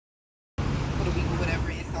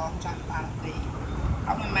I'm trying to find a thing.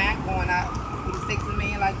 I wouldn't mind going out with a sexy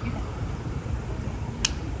man like you.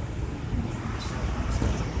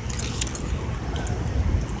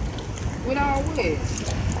 With all what?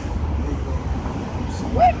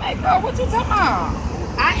 What makeup? What you talking about?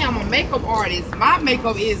 I am a makeup artist. My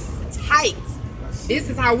makeup is tight. This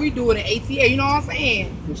is how we do it in ATA. You know what I'm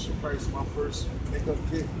saying? Fisher Price, my first makeup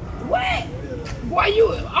kit. What? Boy,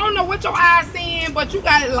 you, I don't know what your eyes seeing, but you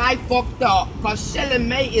got it like fucked up. Cause Shelly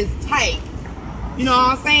Mae is tight. You know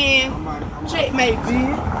what I'm saying? Checkmate, bitch.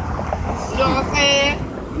 You know what I'm saying?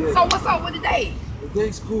 Yeah. So what's up with the day? The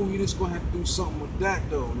day's cool. You just gonna have to do something with that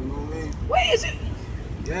though. You know what I mean? What is it?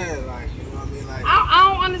 Yeah, like you know what I mean. Like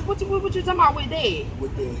I don't understand what you talking about with that.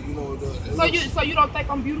 With the you know the. So you don't think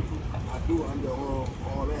I'm beautiful? I do under all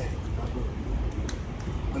that.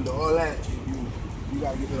 Under all that, you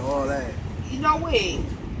gotta get rid of all that. You know what?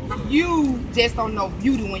 You just don't know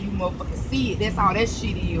beauty when you motherfucking see it. That's all that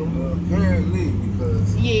shit is. Apparently,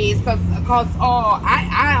 because yes, cause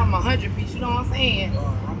I am 100 piece. You know what I'm saying?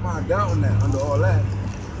 I'm not down that under all that.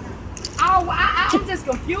 I'm just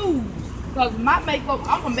confused. Cause my makeup,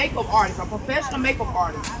 I'm a makeup artist, a professional makeup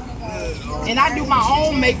artist, and I do my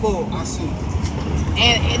own makeup. I see.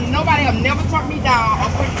 And nobody have never turned me down or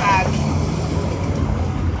criticized me.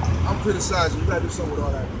 I'm criticizing. You gotta do something with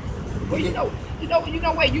all that. Well, you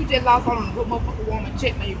know what? You just lost on a good motherfucker woman.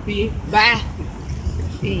 Check me, bitch. Bye.